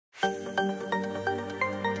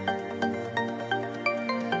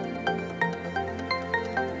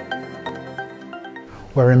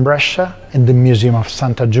We're in Brescia, in the Museum of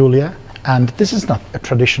Santa Giulia, and this is not a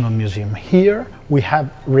traditional museum. Here we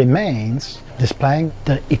have remains displaying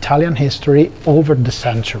the Italian history over the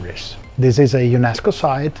centuries. This is a UNESCO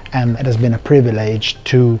site, and it has been a privilege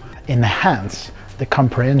to enhance the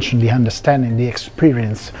comprehension, the understanding, the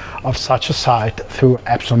experience of such a site through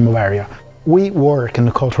Epson Moverio. We work in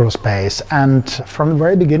the cultural space, and from the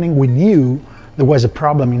very beginning we knew there was a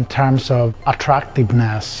problem in terms of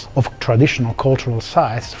attractiveness of traditional cultural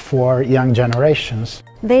sites for young generations.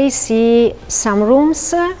 They see some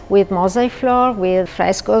rooms with mosaic floor, with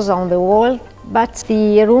frescoes on the wall, but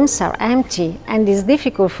the rooms are empty, and it's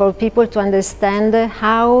difficult for people to understand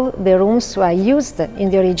how the rooms were used in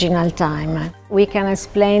the original time. We can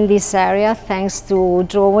explain this area thanks to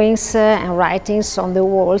drawings and writings on the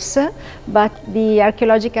walls, but the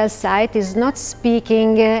archaeological site is not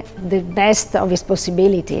speaking the best of its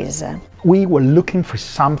possibilities. We were looking for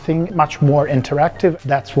something much more interactive.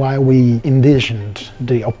 That's why we envisioned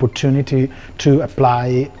the opportunity to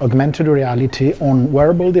apply augmented reality on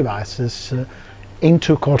wearable devices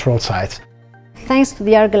into cultural sites. Thanks to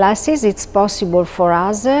the ARtGlasses, it's possible for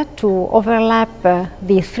us to overlap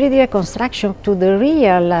the 3D reconstruction to the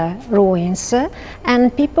real ruins,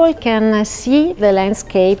 and people can see the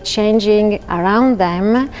landscape changing around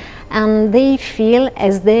them, and they feel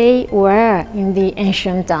as they were in the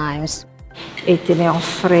ancient times. E te ne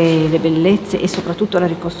offre le bellezze e soprattutto la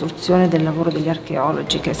ricostruzione del lavoro degli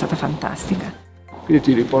archeologi, che è stata fantastica. Quindi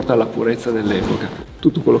ti riporta alla purezza dell'epoca.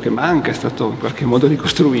 Tutto quello che manca è stato in qualche modo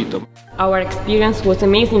ricostruito. Our experience was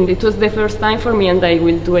amazing. It was the first time for me, and I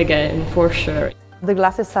will do again for sure. The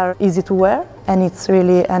glasses are easy to wear, and it's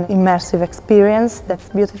really an immersive experience that's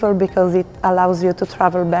beautiful because it allows you to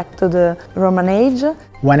travel back to the Roman age.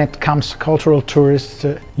 When it comes to cultural tourists,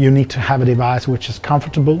 you need to have a device which is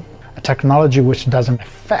comfortable, a technology which doesn't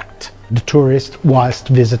affect the tourist whilst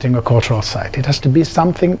visiting a cultural site. It has to be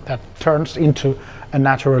something that turns into a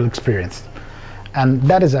natural experience. And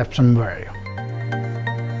that is Epson Moverio.